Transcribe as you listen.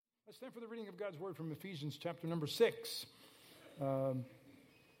Let's stand for the reading of God's Word from Ephesians chapter number 6. I'm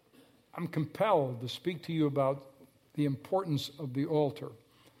compelled to speak to you about the importance of the altar.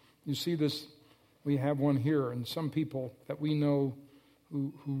 You see this, we have one here, and some people that we know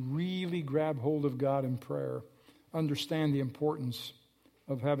who really grab hold of God in prayer understand the importance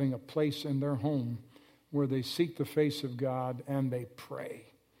of having a place in their home where they seek the face of God and they pray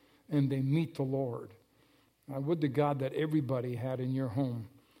and they meet the Lord. I would to God that everybody had in your home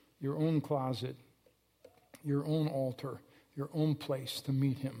your own closet, your own altar, your own place to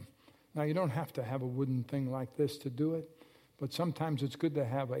meet him. Now, you don't have to have a wooden thing like this to do it, but sometimes it's good to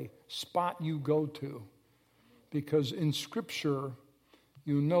have a spot you go to, because in Scripture,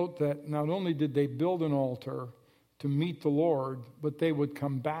 you note that not only did they build an altar to meet the Lord, but they would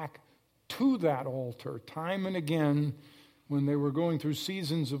come back to that altar time and again when they were going through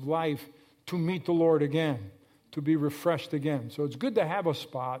seasons of life to meet the Lord again, to be refreshed again. So it's good to have a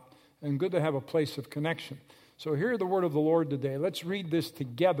spot and good to have a place of connection. So hear the word of the Lord today. Let's read this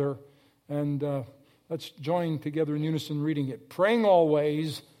together, and let's join together in unison reading it. Praying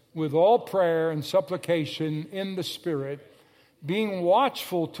always with all prayer and supplication in the Spirit, being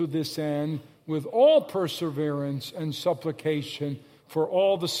watchful to this end with all perseverance and supplication for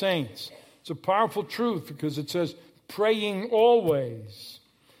all the saints. It's a powerful truth because it says praying always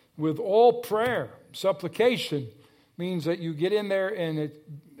with all prayer. Supplication means that you get in there and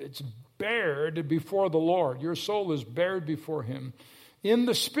it's bared before the Lord. Your soul is bared before him. In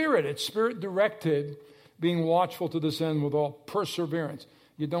the Spirit, it's Spirit-directed, being watchful to this end with all perseverance.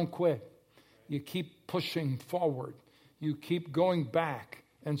 You don't quit. You keep pushing forward. You keep going back,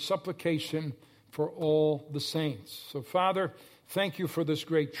 and supplication for all the saints. So, Father, thank you for this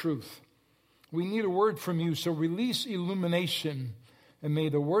great truth. We need a word from you, so release illumination, and may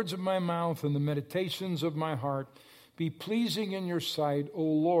the words of my mouth and the meditations of my heart be pleasing in your sight, O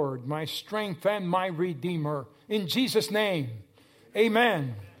Lord, my strength and my Redeemer. In Jesus' name,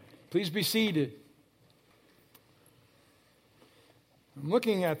 amen. Please be seated. I'm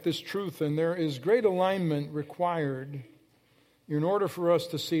looking at this truth, and there is great alignment required in order for us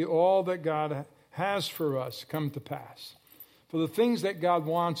to see all that God has for us come to pass. For the things that God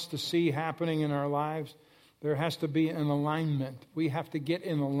wants to see happening in our lives, there has to be an alignment. We have to get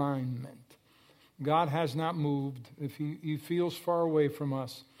in alignment. God has not moved. If he feels far away from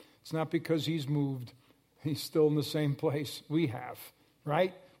us, it's not because he's moved. He's still in the same place we have,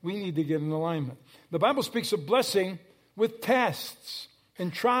 right? We need to get in alignment. The Bible speaks of blessing with tests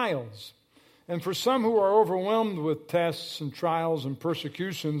and trials. And for some who are overwhelmed with tests and trials and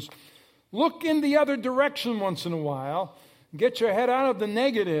persecutions, look in the other direction once in a while. Get your head out of the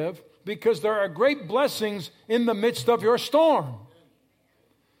negative, because there are great blessings in the midst of your storm.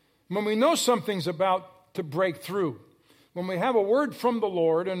 When we know something's about to break through, when we have a word from the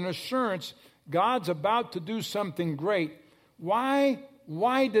Lord and an assurance God's about to do something great, why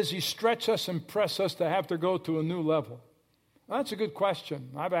does he stretch us and press us to have to go to a new level? Well, that's a good question.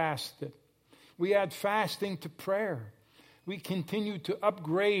 I've asked it. We add fasting to prayer. We continue to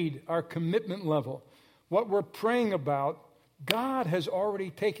upgrade our commitment level. What we're praying about, God has already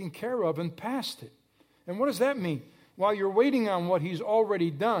taken care of and passed it. And what does that mean? While you're waiting on what he's already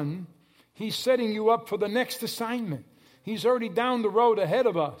done, he's setting you up for the next assignment. He's already down the road ahead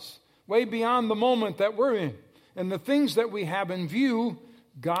of us, way beyond the moment that we're in. And the things that we have in view,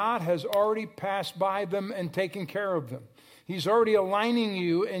 God has already passed by them and taken care of them. He's already aligning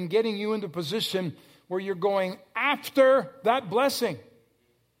you and getting you into position where you're going after that blessing.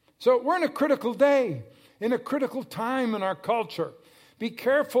 So we're in a critical day, in a critical time in our culture. Be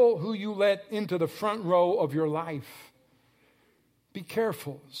careful who you let into the front row of your life. Be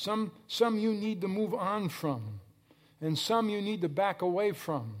careful. Some you need to move on from, and some you need to back away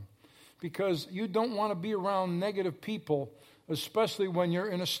from, because you don't want to be around negative people, especially when you're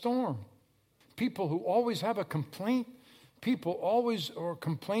in a storm. People who always have a complaint, people always are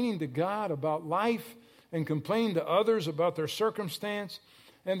complaining to God about life and complaining to others about their circumstance,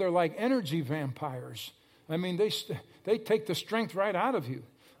 and they're like energy vampires. I mean, they take the strength right out of you.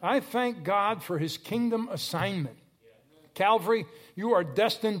 I thank God for his kingdom assignment. Calvary, you are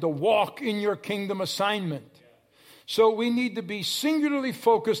destined to walk in your kingdom assignment. So we need to be singularly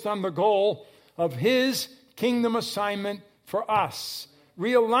focused on the goal of his kingdom assignment for us.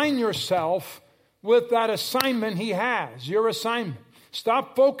 Realign yourself with that assignment he has, your assignment.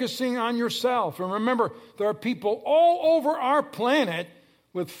 Stop focusing on yourself. And remember, there are people all over our planet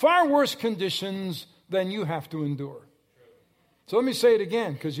with far worse conditions than you have to endure. So let me say it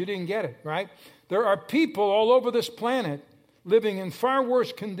again, because you didn't get it, right? There are people all over this planet living in far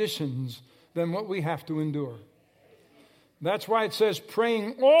worse conditions than what we have to endure. That's why it says,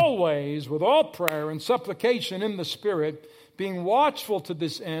 praying always with all prayer and supplication in the Spirit, being watchful to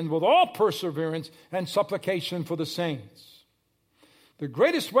this end with all perseverance and supplication for the saints. The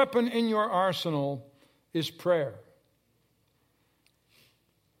greatest weapon in your arsenal is prayer.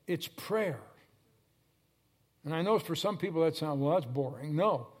 It's prayer. And I know for some people that sounds, well, that's boring.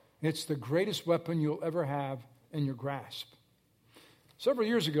 No, it's the greatest weapon you'll ever have in your grasp. Several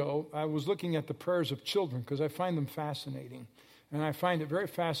years ago, I was looking at the prayers of children because I find them fascinating. And I find it very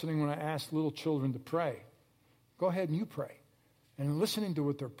fascinating when I ask little children to pray. Go ahead and you pray. And listening to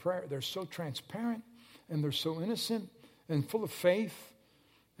what their prayer, they're so transparent and they're so innocent and full of faith.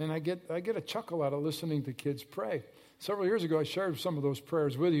 And I get a chuckle out of listening to kids pray. Several years ago, I shared some of those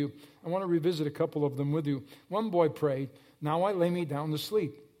prayers with you. I want to revisit a couple of them with you. One boy prayed, "Now I lay me down to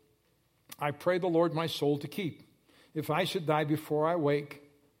sleep. I pray the Lord my soul to keep. If I should die before I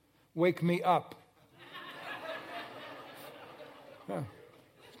wake me up." Yeah,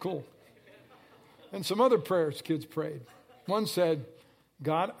 cool. And some other prayers kids prayed. One said,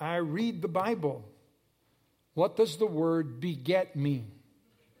 "God, I read the Bible. What does the word beget mean?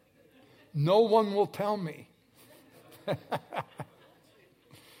 No one will tell me."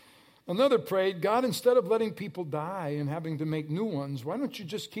 Another prayed, "God, instead of letting people die and having to make new ones, why don't you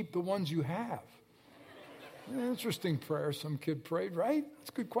just keep the ones you have?" Interesting prayer some kid prayed, right? That's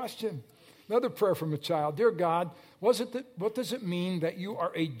a good question. Another prayer from a child, "Dear God, what does it mean that you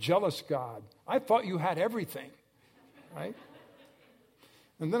are a jealous God? I thought you had everything." Right?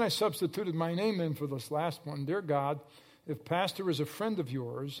 And then I substituted my name in for this last one. "Dear God, if Pastor is a friend of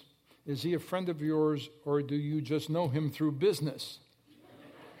yours, is he a friend of yours or do you just know him through business?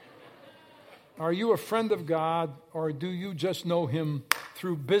 Are you a friend of God or do you just know him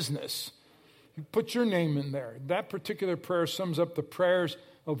through business?" You put your name in there. That particular prayer sums up the prayers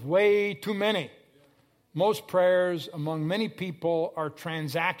of way too many. Most prayers among many people are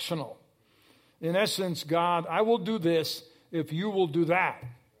transactional. In essence, "God, I will do this if you will do that."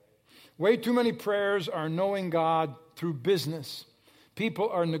 Way too many prayers are knowing God through business. People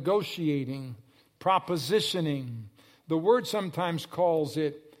are negotiating, propositioning. The word sometimes calls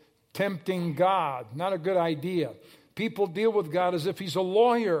it tempting God. Not a good idea. People deal with God as if he's a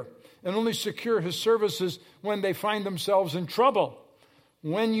lawyer and only secure his services when they find themselves in trouble.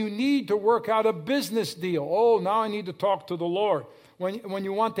 When you need to work out a business deal, "Oh, now I need to talk to the Lord." When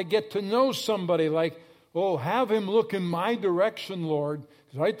you want to get to know somebody, like, "Oh, have him look in my direction, Lord,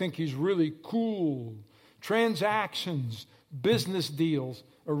 because I think he's really cool." Transactions, business deals,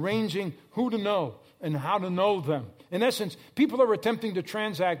 arranging who to know and how to know them. In essence, people are attempting to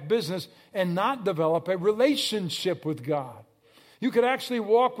transact business and not develop a relationship with God. You could actually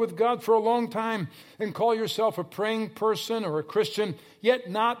walk with God for a long time and call yourself a praying person or a Christian, yet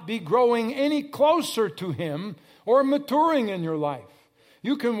not be growing any closer to him or maturing in your life.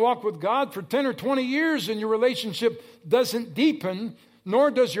 You can walk with God for 10 or 20 years and your relationship doesn't deepen, nor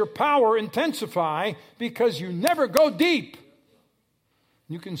does your power intensify because you never go deep.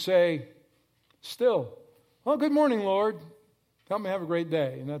 You can say, still, "Oh, good morning, Lord. Help me have a great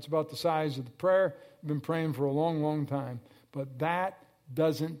day." And that's about the size of the prayer. I've been praying for a long, long time. But that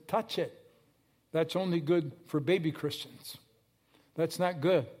doesn't touch it. That's only good for baby Christians. That's not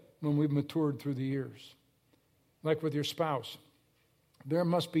good when we've matured through the years. Like with your spouse, there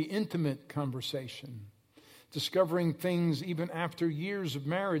must be intimate conversation, discovering things even after years of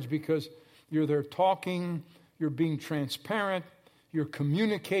marriage because you're there talking, you're being transparent, you're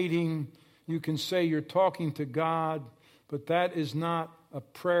communicating. You can say you're talking to God, but that is not a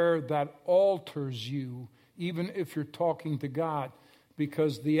prayer that alters you, even if you're talking to God,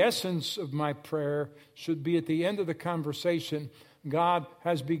 because the essence of my prayer should be at the end of the conversation, God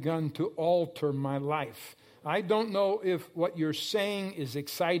has begun to alter my life. I don't know if what you're saying is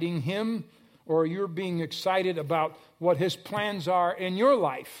exciting him or you're being excited about what his plans are in your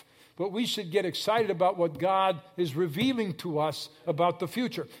life, but we should get excited about what God is revealing to us about the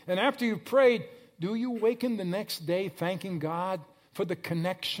future. And after you've prayed, do you waken the next day thanking God for the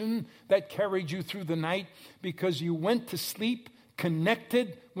connection that carried you through the night because you went to sleep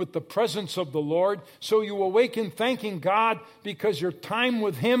connected with the presence of the Lord? So you awaken thanking God because your time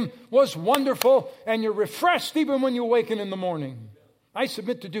with him was wonderful and you're refreshed even when you awaken in the morning. I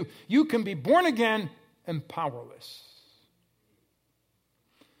submit to you, you can be born again and powerless.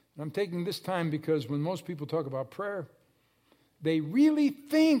 I'm taking this time because when most people talk about prayer, they really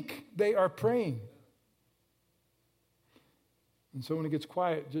think they are praying. And so when it gets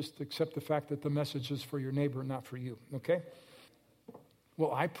quiet, just accept the fact that the message is for your neighbor, not for you, okay?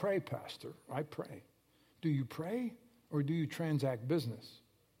 Well, I pray, Pastor. I pray. Do you pray or do you transact business?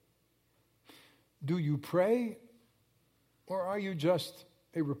 Do you pray Or are you just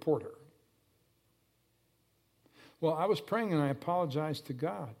a reporter? Well, I was praying and I apologized to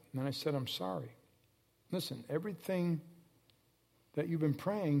God. And I said, I'm sorry. Listen, everything that you've been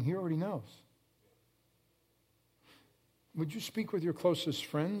praying, He already knows. Would you speak with your closest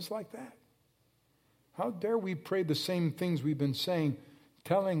friends like that? How dare we pray the same things we've been saying,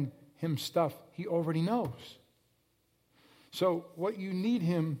 telling Him stuff He already knows? So what you need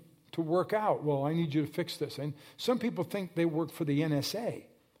Him to work out, well, I need you to fix this. And some people think they work for the NSA.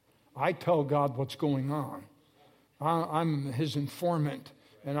 I tell God what's going on. I'm His informant,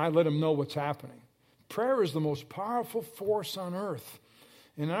 and I let Him know what's happening. Prayer is the most powerful force on earth.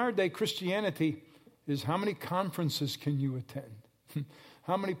 In our day, Christianity is how many conferences can you attend?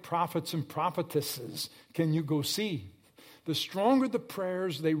 How many prophets and prophetesses can you go see? The stronger the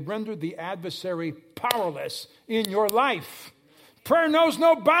prayers, they render the adversary powerless in your life. Prayer knows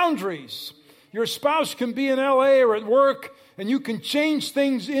no boundaries. Your spouse can be in LA or at work, and you can change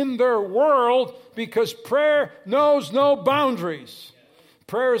things in their world because prayer knows no boundaries.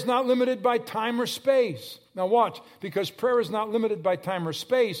 Prayer is not limited by time or space. Now watch, because prayer is not limited by time or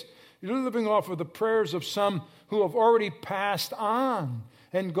space, you're living off of the prayers of some who have already passed on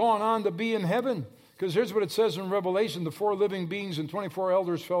and gone on to be in heaven. Because here's what it says in Revelation: the 4 living beings and 24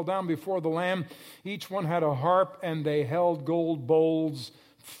 elders fell down before the Lamb. Each one had a harp, and they held gold bowls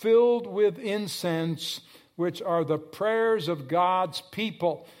filled with incense, which are the prayers of God's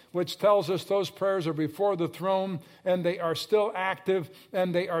people, which tells us those prayers are before the throne, and they are still active,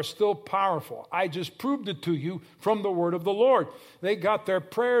 and they are still powerful. I just proved it to you from the word of the Lord. They got their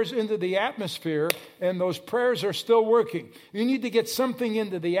prayers into the atmosphere, and those prayers are still working. You need to get something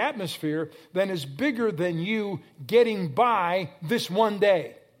into the atmosphere that is bigger than you getting by this one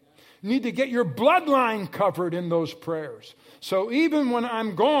day. You need to get your bloodline covered in those prayers. So even when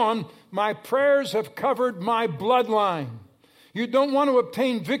I'm gone, my prayers have covered my bloodline. You don't want to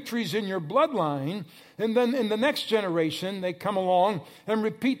obtain victories in your bloodline, and then in the next generation, they come along and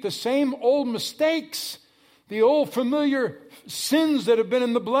repeat the same old mistakes, the old familiar sins that have been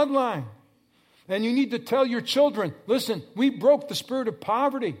in the bloodline. And you need to tell your children, listen, we broke the spirit of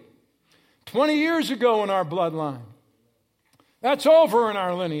poverty 20 years ago in our bloodline. That's over in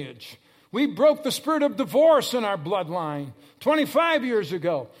our lineage. We broke the spirit of divorce in our bloodline 25 years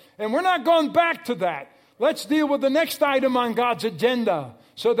ago, and we're not going back to that. Let's deal with the next item on God's agenda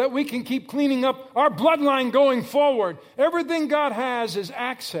so that we can keep cleaning up our bloodline going forward. Everything God has is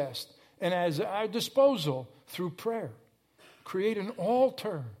accessed and at our disposal through prayer. Create an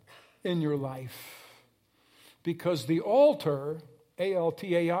altar in your life, because the altar,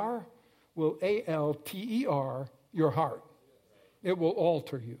 A-L-T-A-R, will A-L-T-E-R your heart. It will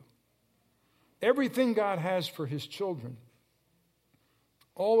alter you. Everything God has for His children,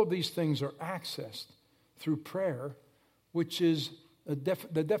 all of these things are accessed through prayer, which is the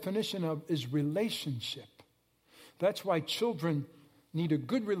definition of is relationship. That's why children need a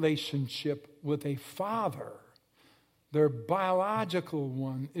good relationship with a father, their biological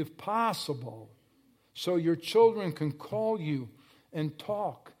one, if possible, so your children can call you and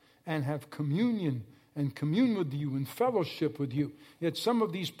talk and have communion and commune with you and fellowship with you. Yet some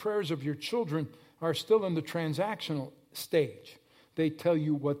of these prayers of your children are still in the transactional stage. They tell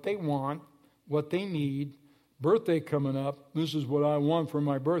you what they want, what they need. Birthday coming up, this is what I want for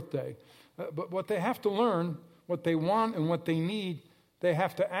my birthday. But what they have to learn, what they want and what they need, they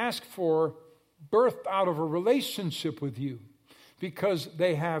have to ask for birthed out of a relationship with you, because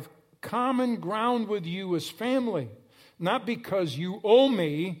they have common ground with you as family. Not because you owe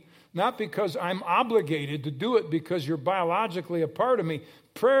me, not because I'm obligated to do it because you're biologically a part of me.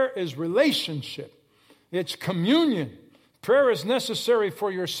 Prayer is relationship. It's communion. Prayer is necessary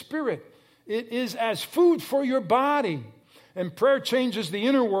for your spirit. It is as food for your body. And prayer changes the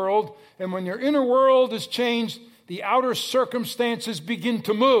inner world. And when your inner world is changed, the outer circumstances begin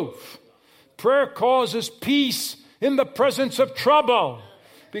to move. Prayer causes peace in the presence of trouble,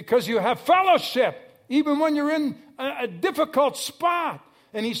 because you have fellowship even when you're in a difficult spot.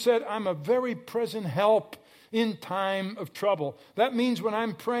 And he said, I'm a very present help in time of trouble. That means when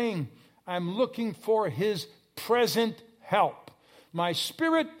I'm praying, I'm looking for His present help. My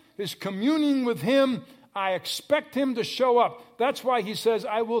spirit is communing with Him. I expect Him to show up. That's why he says,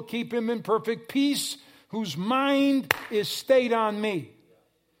 I will keep him in perfect peace, whose mind is stayed on me.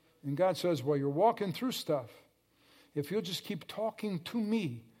 And God says, well, you're walking through stuff. If you'll just keep talking to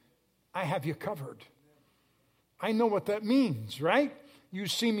me, I have you covered. I know what that means, right? You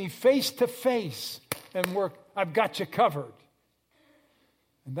see me face to face and work, I've got you covered.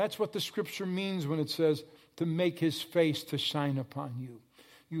 And that's what the scripture means when it says to make His face to shine upon you.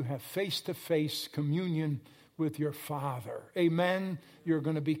 You have face-to-face communion with your Father. Amen? You're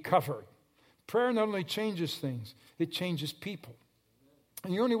going to be covered. Prayer not only changes things, it changes people.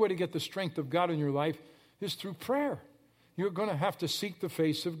 And the only way to get the strength of God in your life is through prayer. You're going to have to seek the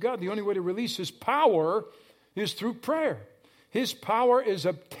face of God. The only way to release His power is through prayer. His power is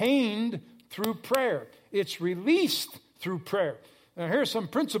obtained through prayer. It's released through prayer. Now, here are some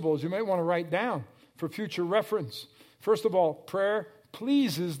principles you might want to write down for future reference. First of all, prayer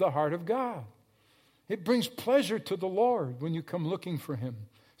pleases the heart of God. It brings pleasure to the Lord when you come looking for Him,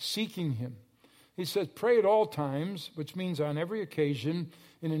 seeking Him. He says, pray at all times, which means on every occasion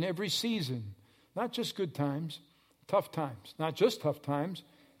and in every season. Not just good times, tough times. Not just tough times,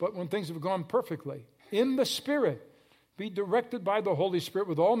 but when things have gone perfectly. In the Spirit. Be directed by the Holy Spirit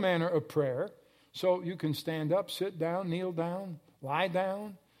with all manner of prayer. So you can stand up, sit down, kneel down, lie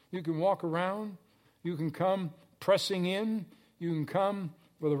down. You can walk around. You can come pressing in. You can come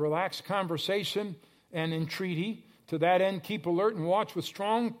with a relaxed conversation and entreaty. To that end, keep alert and watch with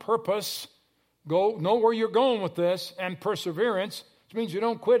strong purpose. Know where you're going with this, and perseverance, which means you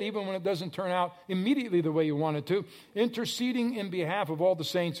don't quit even when it doesn't turn out immediately the way you want it to. Interceding in behalf of all the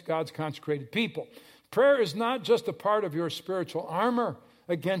saints, God's consecrated people. Prayer is not just a part of your spiritual armor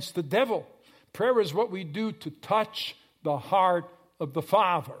against the devil. Prayer is what we do to touch the heart of the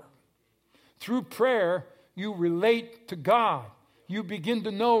Father. Through prayer, you relate to God. You begin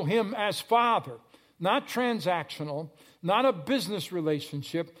to know Him as Father. Not transactional, not a business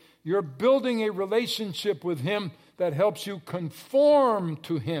relationship. You're building a relationship with Him that helps you conform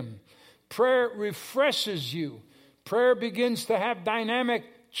to Him. Prayer refreshes you. Prayer begins to have dynamic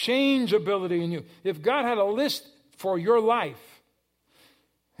change ability in you. If God had a list for your life,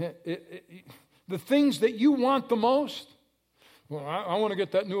 the things that you want the most, well, I want to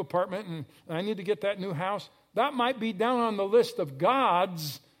get that new apartment and I need to get that new house. That might be down on the list of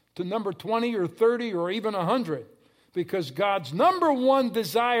God's to number 20 or 30 or even 100. Because God's number one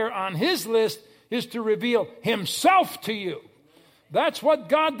desire on His list is to reveal Himself to you. That's what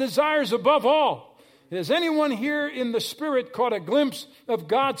God desires above all. Has anyone here in the Spirit caught a glimpse of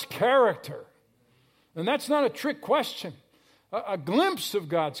God's character? And that's not a trick question. A glimpse of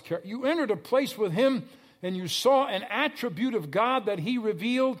God's character. You entered a place with Him and you saw an attribute of God that He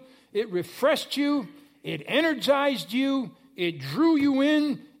revealed. It refreshed you. It energized you. It drew you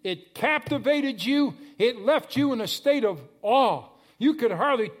in. It captivated you. It left you in a state of awe. You could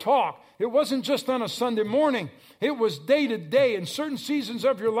hardly talk. It wasn't just on a Sunday morning. It was day to day. In certain seasons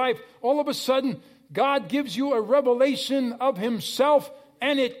of your life, all of a sudden, God gives you a revelation of Himself,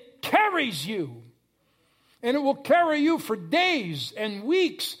 and it carries you. And it will carry you for days and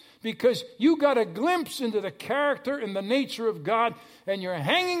weeks because you got a glimpse into the character and the nature of God, and you're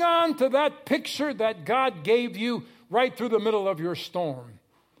hanging on to that picture that God gave you right through the middle of your storm.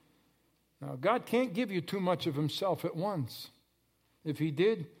 Now, God can't give you too much of Himself at once. If He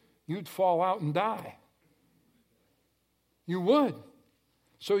did, you'd fall out and die. You would.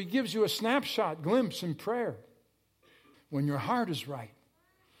 So He gives you a snapshot, glimpse in prayer. When your heart is right,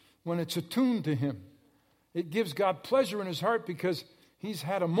 when it's attuned to Him, it gives God pleasure in His heart because He's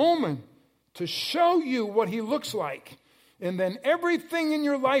had a moment to show you what He looks like. And then everything in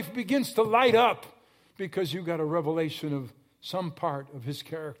your life begins to light up because you got a revelation of some part of His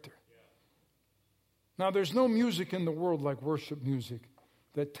character. Now, there's no music in the world like worship music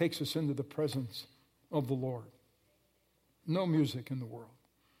that takes us into the presence of the Lord. No music in the world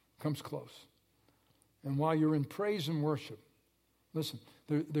comes close. And while you're in praise and worship, listen,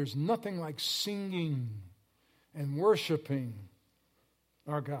 there's nothing like singing and worshiping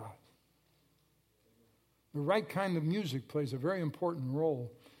our God. The right kind of music plays a very important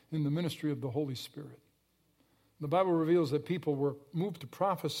role in the ministry of the Holy Spirit. The Bible reveals that people were moved to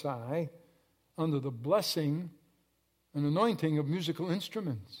prophesy under the blessing and anointing of musical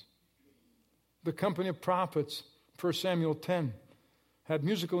instruments. The company of prophets, 1 Samuel 10, had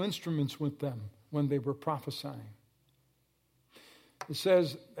musical instruments with them when they were prophesying. It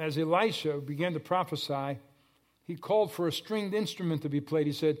says, as Elisha began to prophesy, he called for a stringed instrument to be played.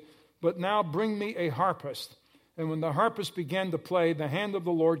 He said, but now bring me a harpist. And when the harpist began to play, the hand of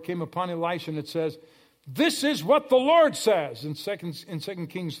the Lord came upon Elisha, and it says, this is what the Lord says in 2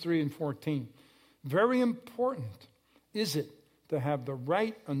 Kings 3 and 14. Very important is it to have the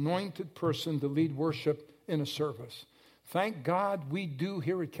right anointed person to lead worship in a service. Thank God we do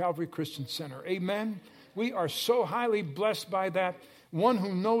here at Calvary Christian Center. Amen. We are so highly blessed by that. One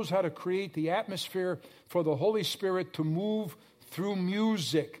who knows how to create the atmosphere for the Holy Spirit to move through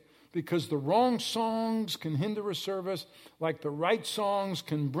music. Because the wrong songs can hinder a service, like the right songs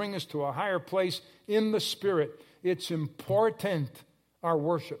can bring us to a higher place in the Spirit. It's important, our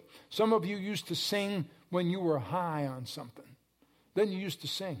worship. Some of you used to sing when you were high on something. Then you used to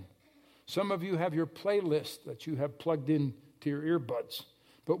sing. Some of you have your playlist that you have plugged in to your earbuds.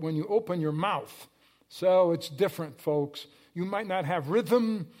 But when you open your mouth, so it's different, folks. You might not have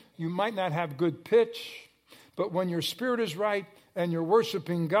rhythm. You might not have good pitch. But when your spirit is right and you're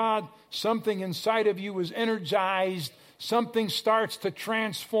worshiping God, something inside of you is energized. Something starts to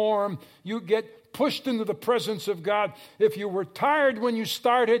transform. You get pushed into the presence of God. If you were tired when you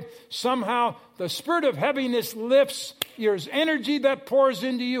started, somehow the spirit of heaviness lifts. There's energy that pours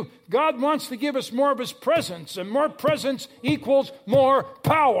into you. God wants to give us more of His presence, and more presence equals more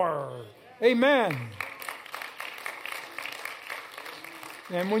power. Amen.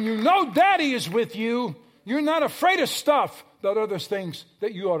 And when you know Daddy is with you, you're not afraid of stuff that others things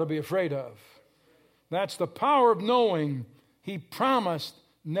that you ought to be afraid of. That's the power of knowing He promised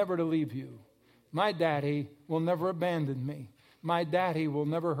never to leave you. My daddy will never abandon me. My daddy will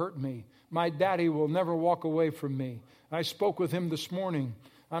never hurt me. My daddy will never walk away from me. I spoke with him this morning.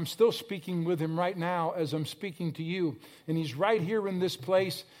 I'm still speaking with him right now as I'm speaking to you. And he's right here in this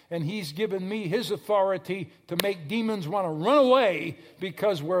place, and he's given me his authority to make demons want to run away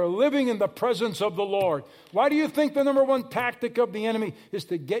because we're living in the presence of the Lord. Why do you think the number one tactic of the enemy is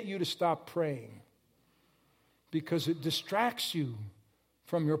to get you to stop praying? Because it distracts you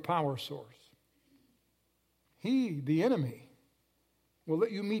from your power source. He, the enemy, will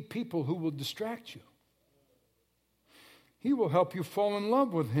let you meet people who will distract you. He will help you fall in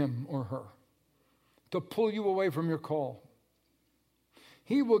love with him or her to pull you away from your call.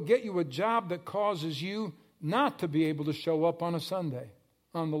 He will get you a job that causes you not to be able to show up on a Sunday,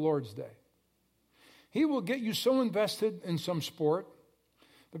 on the Lord's Day. He will get you so invested in some sport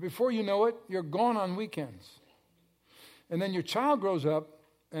that before you know it, you're gone on weekends. And then your child grows up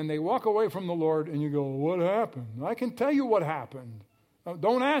and they walk away from the Lord and you go, what happened? I can tell you what happened.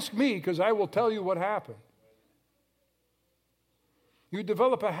 Don't ask me because I will tell you what happened. You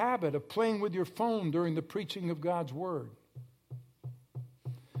develop a habit of playing with your phone during the preaching of God's word.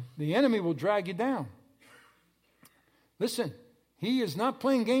 The enemy will drag you down. Listen, he is not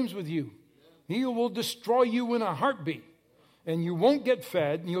playing games with you. He will destroy you in a heartbeat. And you won't get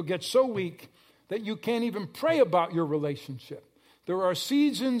fed, and you'll get so weak that you can't even pray about your relationship. There are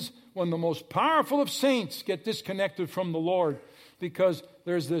seasons when the most powerful of saints get disconnected from the Lord because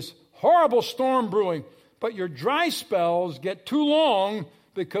there's this horrible storm brewing. But your dry spells get too long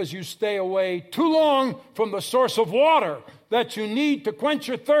because you stay away too long from the source of water that you need to quench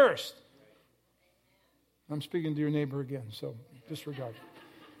your thirst. I'm speaking to your neighbor again, so disregard.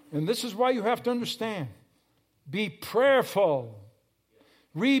 And this is why you have to understand. Be prayerful.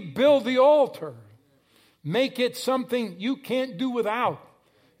 Rebuild the altar. Make it something you can't do without.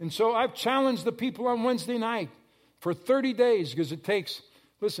 And so I've challenged the people on Wednesday night for 30 days because it takes...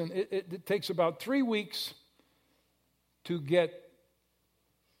 Listen, it takes about 3 weeks to get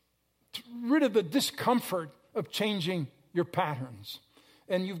rid of the discomfort of changing your patterns.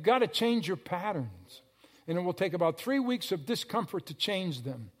 And you've got to change your patterns. And it will take about 3 weeks of discomfort to change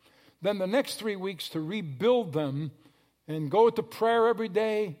them. Then the next 3 weeks to rebuild them and go to prayer every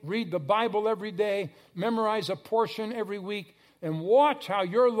day, read the Bible every day, memorize a portion every week, and watch how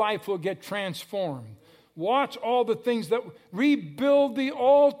your life will get transformed. Watch all the things that rebuild the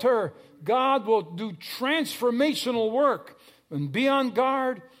altar. God will do transformational work. And be on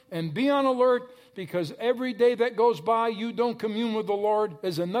guard and be on alert because every day that goes by you don't commune with the Lord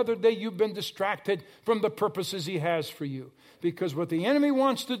is another day you've been distracted from the purposes He has for you. Because what the enemy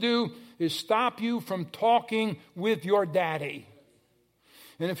wants to do is stop you from talking with your daddy.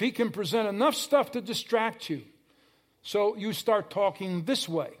 And if he can present enough stuff to distract you, so you start talking this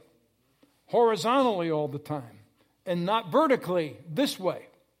way. Horizontally all the time and not vertically this way.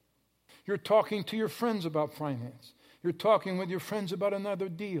 You're talking to your friends about finance. You're talking with your friends about another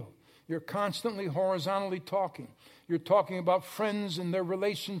deal. You're constantly horizontally talking. You're talking about friends and their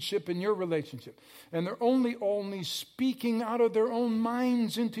relationship and your relationship. And they're only speaking out of their own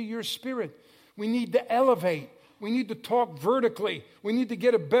minds into your spirit. We need to elevate. We need to talk vertically. We need to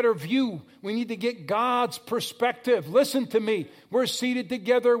get a better view. We need to get God's perspective. Listen to me. We're seated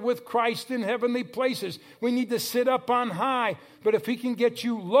together with Christ in heavenly places. We need to sit up on high. But if He can get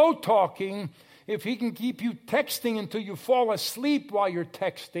you low talking, if He can keep you texting until you fall asleep while you're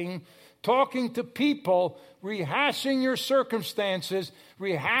texting, talking to people, rehashing your circumstances,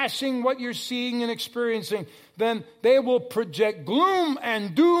 rehashing what you're seeing and experiencing, then they will project gloom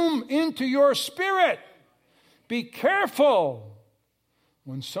and doom into your spirit. Be careful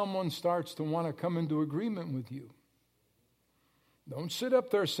when someone starts to want to come into agreement with you. Don't sit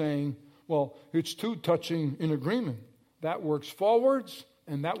up there saying, well, it's too touching in agreement. That works forwards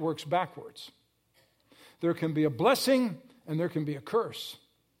and that works backwards. There can be a blessing and there can be a curse.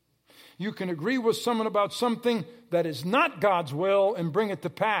 You can agree with someone about something that is not God's will and bring it to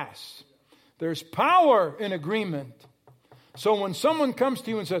pass. There's power in agreement. So when someone comes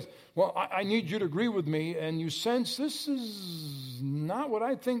to you and says, well, I need you to agree with me, and you sense this is not what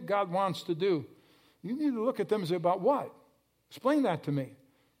I think God wants to do, you need to look at them and say, about what? Explain that to me.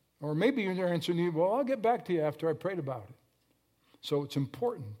 Or maybe your answer needs, well, I'll get back to you after I prayed about it. So it's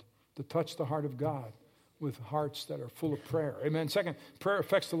important to touch the heart of God with hearts that are full of prayer. Amen. Second, prayer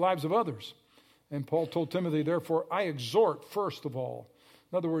affects the lives of others. And Paul told Timothy, therefore, I exhort first of all.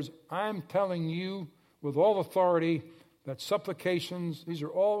 In other words, I'm telling you with all authority that supplications, these are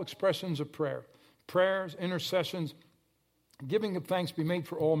all expressions of prayer. Prayers, intercessions, giving of thanks be made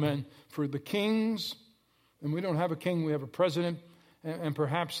for all men, for the kings, and we don't have a king, we have a president, and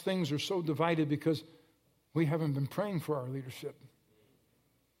perhaps things are so divided because we haven't been praying for our leadership.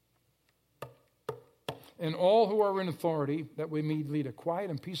 And all who are in authority, that we may lead a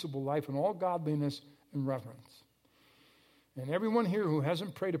quiet and peaceable life in all godliness and reverence. And everyone here who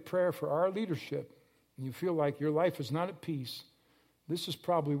hasn't prayed a prayer for our leadership, and you feel like your life is not at peace, this is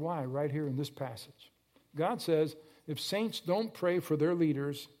probably why, right here in this passage. God says, if saints don't pray for their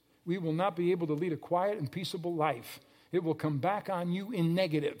leaders, we will not be able to lead a quiet and peaceable life. It will come back on you in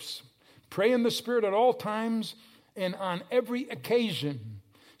negatives. Pray in the Spirit at all times and on every occasion.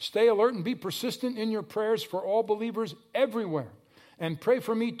 Stay alert and be persistent in your prayers for all believers everywhere. And pray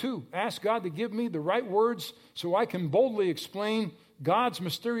for me too. Ask God to give me the right words so I can boldly explain God's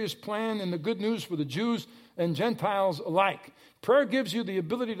mysterious plan and the good news for the Jews and Gentiles alike. Prayer gives you the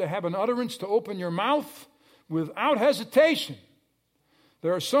ability to have an utterance to open your mouth without hesitation.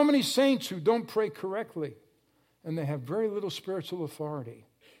 There are so many saints who don't pray correctly, and they have very little spiritual authority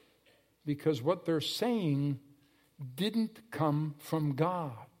because what they're saying didn't come from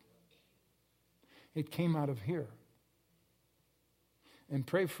God. It came out of here. And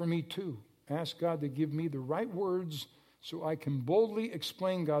pray for me too. Ask God to give me the right words so I can boldly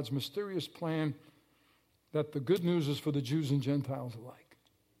explain God's mysterious plan that the good news is for the Jews and Gentiles alike.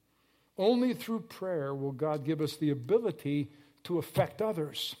 Only through prayer will God give us the ability to affect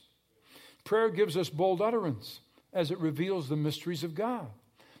others. Prayer gives us bold utterance as it reveals the mysteries of God.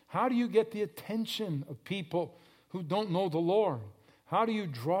 How do you get the attention of people who don't know the Lord? How do you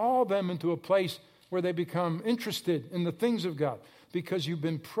draw them into a place where they become interested in the things of God? Because you've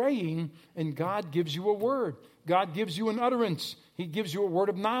been praying and God gives you a word. God gives you an utterance. He gives you a word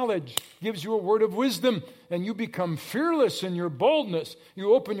of knowledge, gives you a word of wisdom, and you become fearless in your boldness.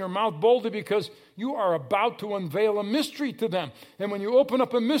 You open your mouth boldly because you are about to unveil a mystery to them. And when you open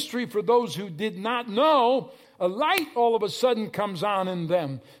up a mystery for those who did not know, a light all of a sudden comes on in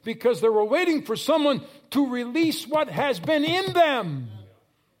them because they were waiting for someone to release what has been in them.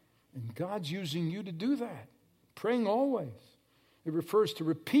 And God's using you to do that, praying always. It refers to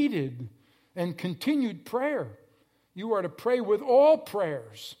repeated and continued prayer. You are to pray with all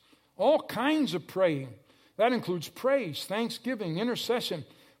prayers, all kinds of praying. That includes praise, thanksgiving, intercession,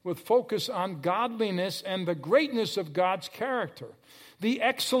 with focus on godliness and the greatness of God's character, the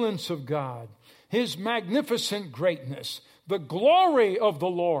excellence of God, His magnificent greatness, the glory of the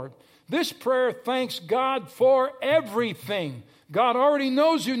Lord. This prayer thanks God for everything. God already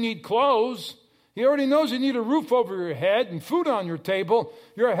knows you need clothes. He already knows you need a roof over your head and food on your table.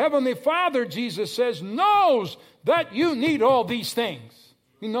 Your heavenly Father, Jesus says, knows that you need all these things.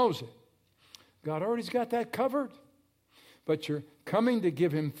 He knows it. God already's got that covered. But you're coming to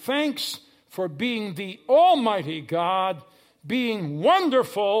give Him thanks for being the Almighty God, being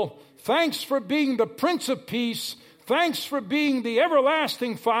wonderful. Thanks for being the Prince of Peace. Thanks for being the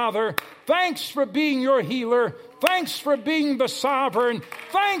everlasting Father. Thanks for being your healer. Thanks for being the sovereign.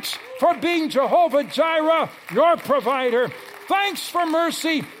 Thanks for being Jehovah Jireh, your provider. Thanks for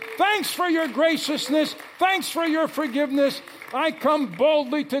mercy. Thanks for your graciousness. Thanks for your forgiveness. I come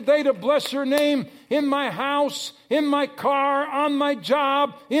boldly today to bless your name in my house, in my car, on my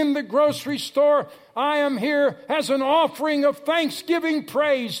job, in the grocery store. I am here as an offering of thanksgiving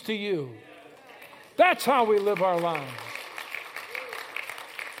praise to you. That's how we live our lives.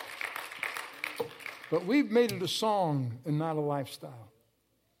 But we've made it a song and not a lifestyle.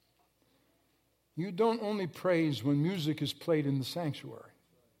 You don't only praise when music is played in the sanctuary.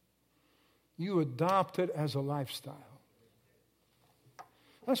 You adopt it as a lifestyle.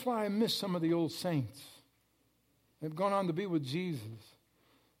 That's why I miss some of the old saints. They've gone on to be with Jesus.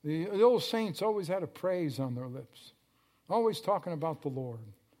 The old saints always had a praise on their lips, always talking about the Lord.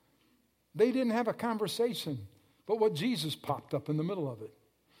 They didn't have a conversation, but what Jesus popped up in the middle of it.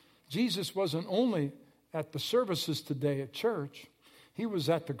 Jesus wasn't only at the services today at church. He was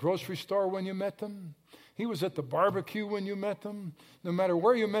at the grocery store when you met them. He was at the barbecue when you met them. No matter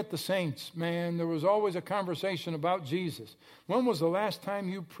where you met the saints, man, there was always a conversation about Jesus. When was the last time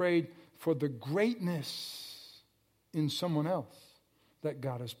you prayed for the greatness in someone else that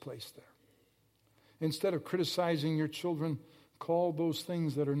God has placed there? Instead of criticizing your children, call those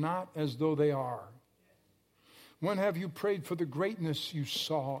things that are not as though they are. When have you prayed for the greatness you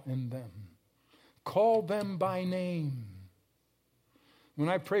saw in them? Call them by name. When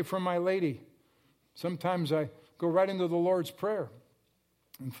I pray for my lady, sometimes I go right into the Lord's Prayer.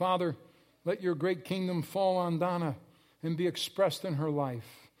 And Father, let your great kingdom fall on Donna and be expressed in her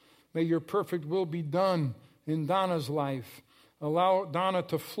life. May your perfect will be done in Donna's life. Allow Donna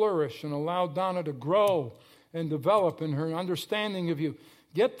to flourish and allow Donna to grow and develop in her understanding of you.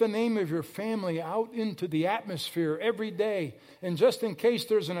 Get the name of your family out into the atmosphere every day. And just in case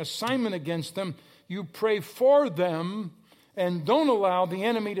there's an assignment against them, you pray for them and don't allow the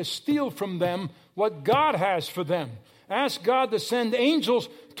enemy to steal from them what God has for them. Ask God to send angels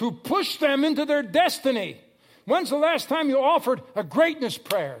to push them into their destiny. When's the last time you offered a greatness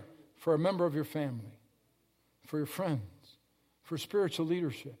prayer for a member of your family, for your friends, for spiritual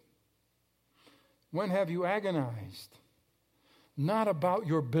leadership? When have you agonized? Not about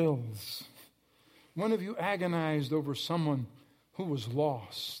your bills. When have you agonized over someone who was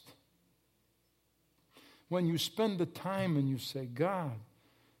lost? When you spend the time and you say, God,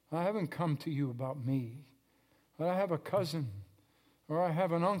 I haven't come to you about me, but I have a cousin, or I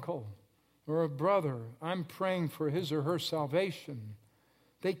have an uncle, or a brother. I'm praying for his or her salvation.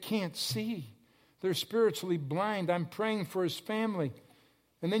 They can't see. They're spiritually blind. I'm praying for his family.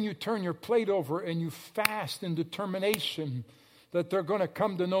 And then you turn your plate over and you fast in determination that they're going to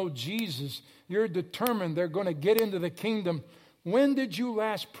come to know Jesus. You're determined they're going to get into the kingdom. When did you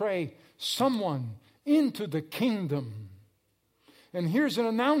last pray someone into the kingdom? And here's an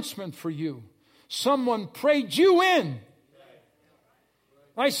announcement for you. Someone prayed you in.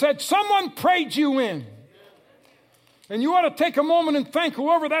 I said, someone prayed you in. And you ought to take a moment and thank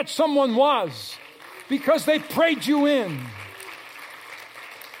whoever that someone was, because they prayed you in.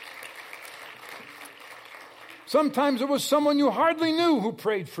 Sometimes it was someone you hardly knew who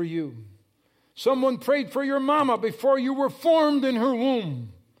prayed for you. Someone prayed for your mama before you were formed in her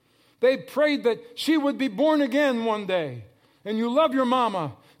womb. They prayed that she would be born again one day. And you love your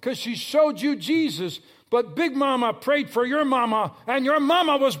mama because she showed you Jesus. But Big Mama prayed for your mama, and your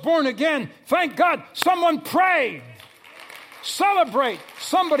mama was born again. Thank God someone prayed. Celebrate.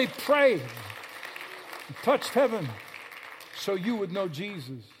 Somebody prayed. Touched heaven so you would know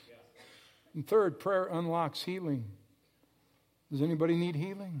Jesus. And third, prayer unlocks healing. Does anybody need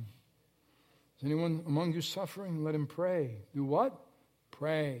healing? Is anyone among you suffering? Let him pray. Do what?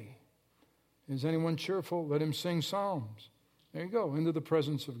 Pray. Is anyone cheerful? Let him sing psalms. There you go, into the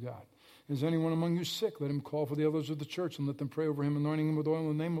presence of God. Is anyone among you sick? Let him call for the elders of the church and let them pray over him, anointing him with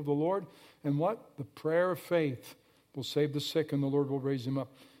oil in the name of the Lord. And what? The prayer of faith will save the sick, and the Lord will raise him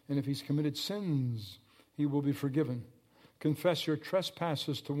up. And if he's committed sins, he will be forgiven. Confess your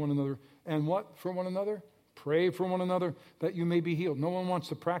trespasses to one another. And what for one another? Pray for one another that you may be healed. No one wants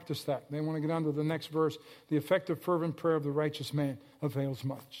to practice that. They want to get on to the next verse. The effective, fervent prayer of the righteous man avails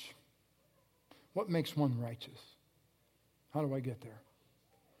much. What makes one righteous? How do I get there?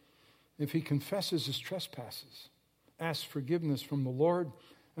 If he confesses his trespasses, asks forgiveness from the Lord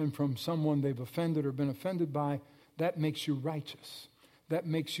and from someone they've offended or been offended by, that makes you righteous. That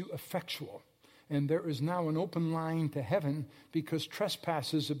makes you effectual. And there is now an open line to heaven because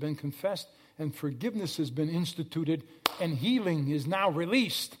trespasses have been confessed and forgiveness has been instituted and healing is now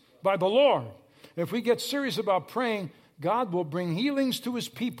released by the Lord. If we get serious about praying, God will bring healings to his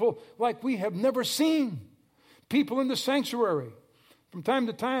people like we have never seen. People in the sanctuary. From time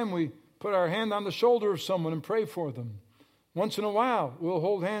to time, we put our hand on the shoulder of someone and pray for them. Once in a while, we'll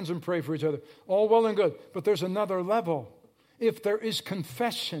hold hands and pray for each other. All well and good. But there's another level. If there is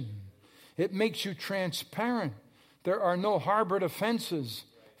confession, it makes you transparent. There are no harbored offenses.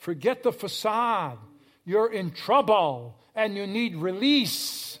 Forget the facade. You're in trouble and you need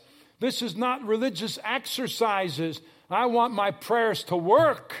release. This is not religious exercises. I want my prayers to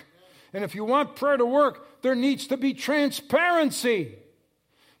work. And if you want prayer to work, there needs to be transparency.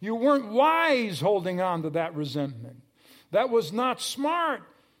 You weren't wise holding on to that resentment. That was not smart,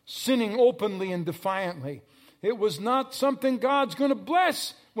 sinning openly and defiantly. It was not something God's going to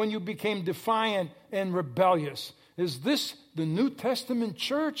bless when you became defiant and rebellious. Is this the New Testament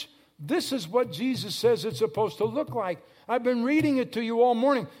church? This is what Jesus says it's supposed to look like. I've been reading it to you all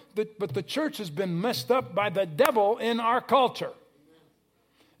morning, but the church has been messed up by the devil in our culture.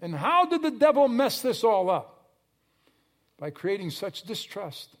 And how did the devil mess this all up? by creating such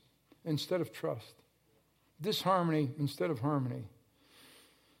distrust instead of trust, disharmony instead of harmony,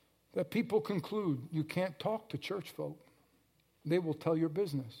 that people conclude you can't talk to church folk. They will tell your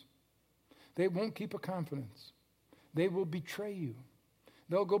business. They won't keep a confidence. They will betray you.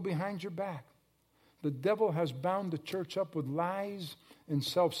 They'll go behind your back. The devil has bound the church up with lies and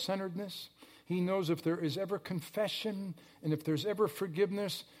self-centeredness. He knows if there is ever confession and if there's ever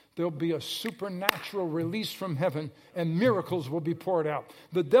forgiveness, there'll be a supernatural release from heaven and miracles will be poured out.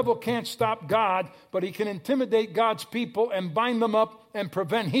 The devil can't stop God, but he can intimidate God's people and bind them up and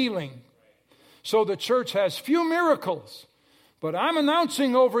prevent healing. So the church has few miracles. But I'm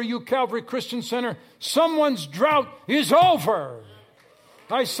announcing over you, Calvary Christian Center, someone's drought is over.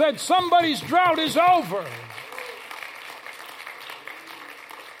 I said somebody's drought is over.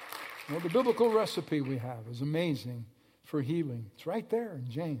 Well, the biblical recipe we have is amazing for healing. It's right there in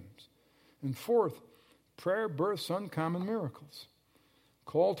James. And fourth, prayer births uncommon miracles.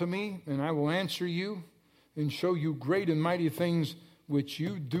 Call to me, and I will answer you and show you great and mighty things which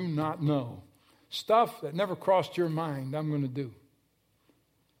you do not know. Stuff that never crossed your mind, I'm going to do.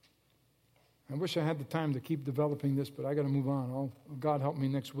 I wish I had the time to keep developing this, but I got to move on. God help me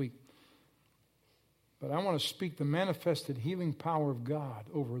next week. But I want to speak the manifested healing power of God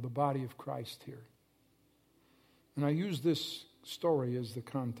over the body of Christ here. And I use this story as the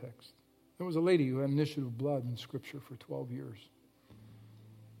context. There was a lady who had an issue of blood in Scripture for 12 years.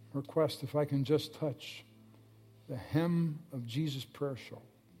 Her request, if I can just touch the hem of Jesus' prayer shawl,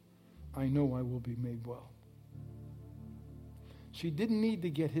 I know I will be made well. She didn't need to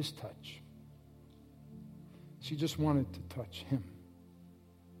get his touch. She just wanted to touch him.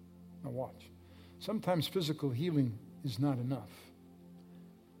 Now watch. Sometimes physical healing is not enough.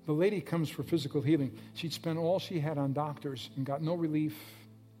 The lady comes for physical healing. She'd spent all she had on doctors and got no relief.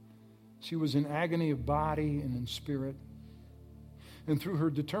 She was in agony of body and in spirit. And through her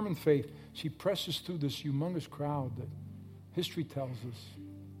determined faith, she presses through this humongous crowd that history tells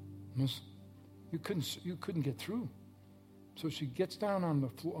us you couldn't get through. So she gets down on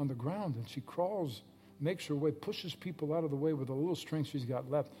the ground and she crawls, makes her way, pushes people out of the way with the little strength she's got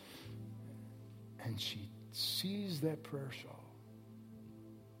left. And she sees that prayer shawl.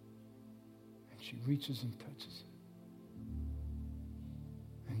 And she reaches and touches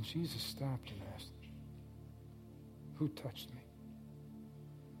it. And Jesus stopped and asked, who touched me?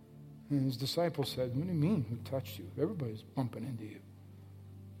 And his disciples said, what do you mean, who touched you? Everybody's bumping into you.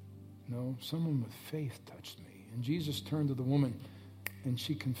 No, someone with faith touched me. And Jesus turned to the woman, and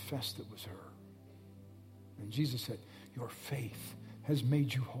she confessed it was her. And Jesus said, your faith has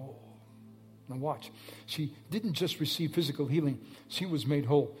made you whole. Now watch. She didn't just receive physical healing. She was made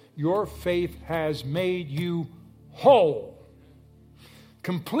whole. Your faith has made you whole.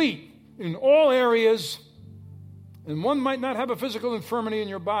 Complete in all areas. And one might not have a physical infirmity in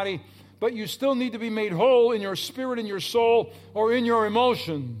your body, but you still need to be made whole in your spirit, in your soul, or in your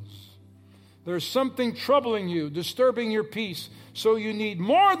emotions. There's something troubling you, disturbing your peace. So you need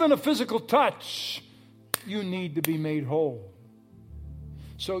more than a physical touch. You need to be made whole.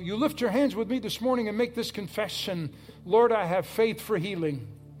 So you lift your hands with me this morning and make this confession. Lord, I have faith for healing.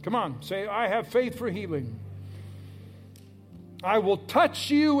 Come on, say, I have faith for healing. I will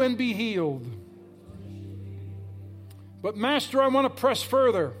touch you and be healed. But Master, I want to press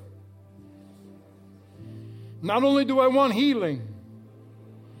further. Not only do I want healing,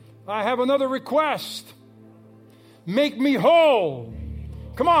 I have another request. Make me whole.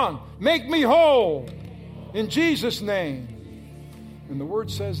 Come on, make me whole. In Jesus' name. And the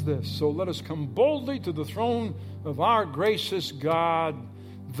word says this, so let us come boldly to the throne of our gracious God.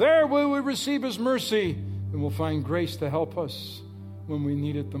 There will we receive his mercy, and we'll find grace to help us when we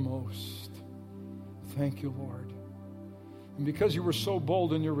need it the most. Thank you, Lord. And because you were so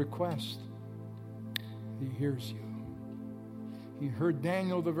bold in your request, he hears you. He heard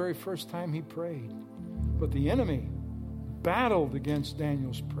Daniel the very first time he prayed. But the enemy battled against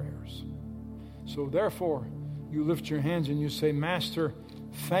Daniel's prayers. So therefore, you lift your hands and you say, Master,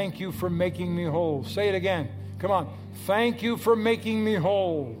 thank you for making me whole. Say it again. Come on. Thank you for making me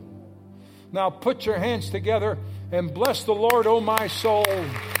whole. Now put your hands together and bless the Lord, O my soul,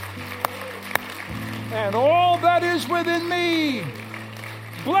 and all that is within me.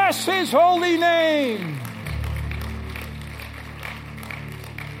 Bless his holy name.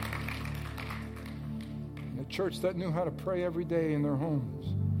 A church that knew how to pray every day in their homes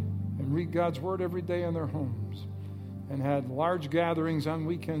and read God's word every day in their homes and had large gatherings on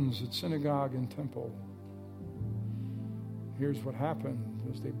weekends at synagogue and temple. Here's what happened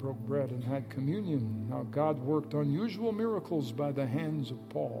as they broke bread and had communion. How God worked unusual miracles by the hands of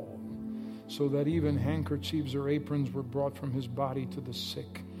Paul. so that even handkerchiefs or aprons were brought from his body to the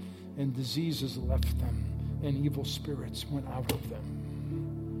sick, and diseases left them, and evil spirits went out of them.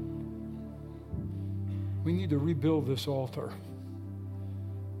 We need to rebuild this altar.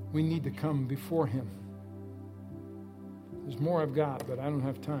 We need to come before him. There's more I've got, but I don't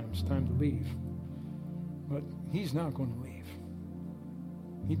have time. It's time to leave. But he's not going to leave.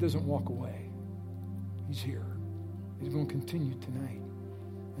 He doesn't walk away. He's here. He's going to continue tonight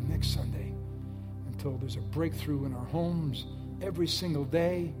and next Sunday until there's a breakthrough in our homes every single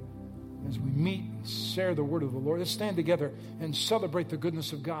day as we meet and share the word of the Lord. Let's stand together and celebrate the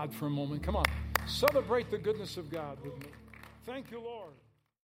goodness of God for a moment. Come on. Celebrate the goodness of God with me. Thank you, Lord.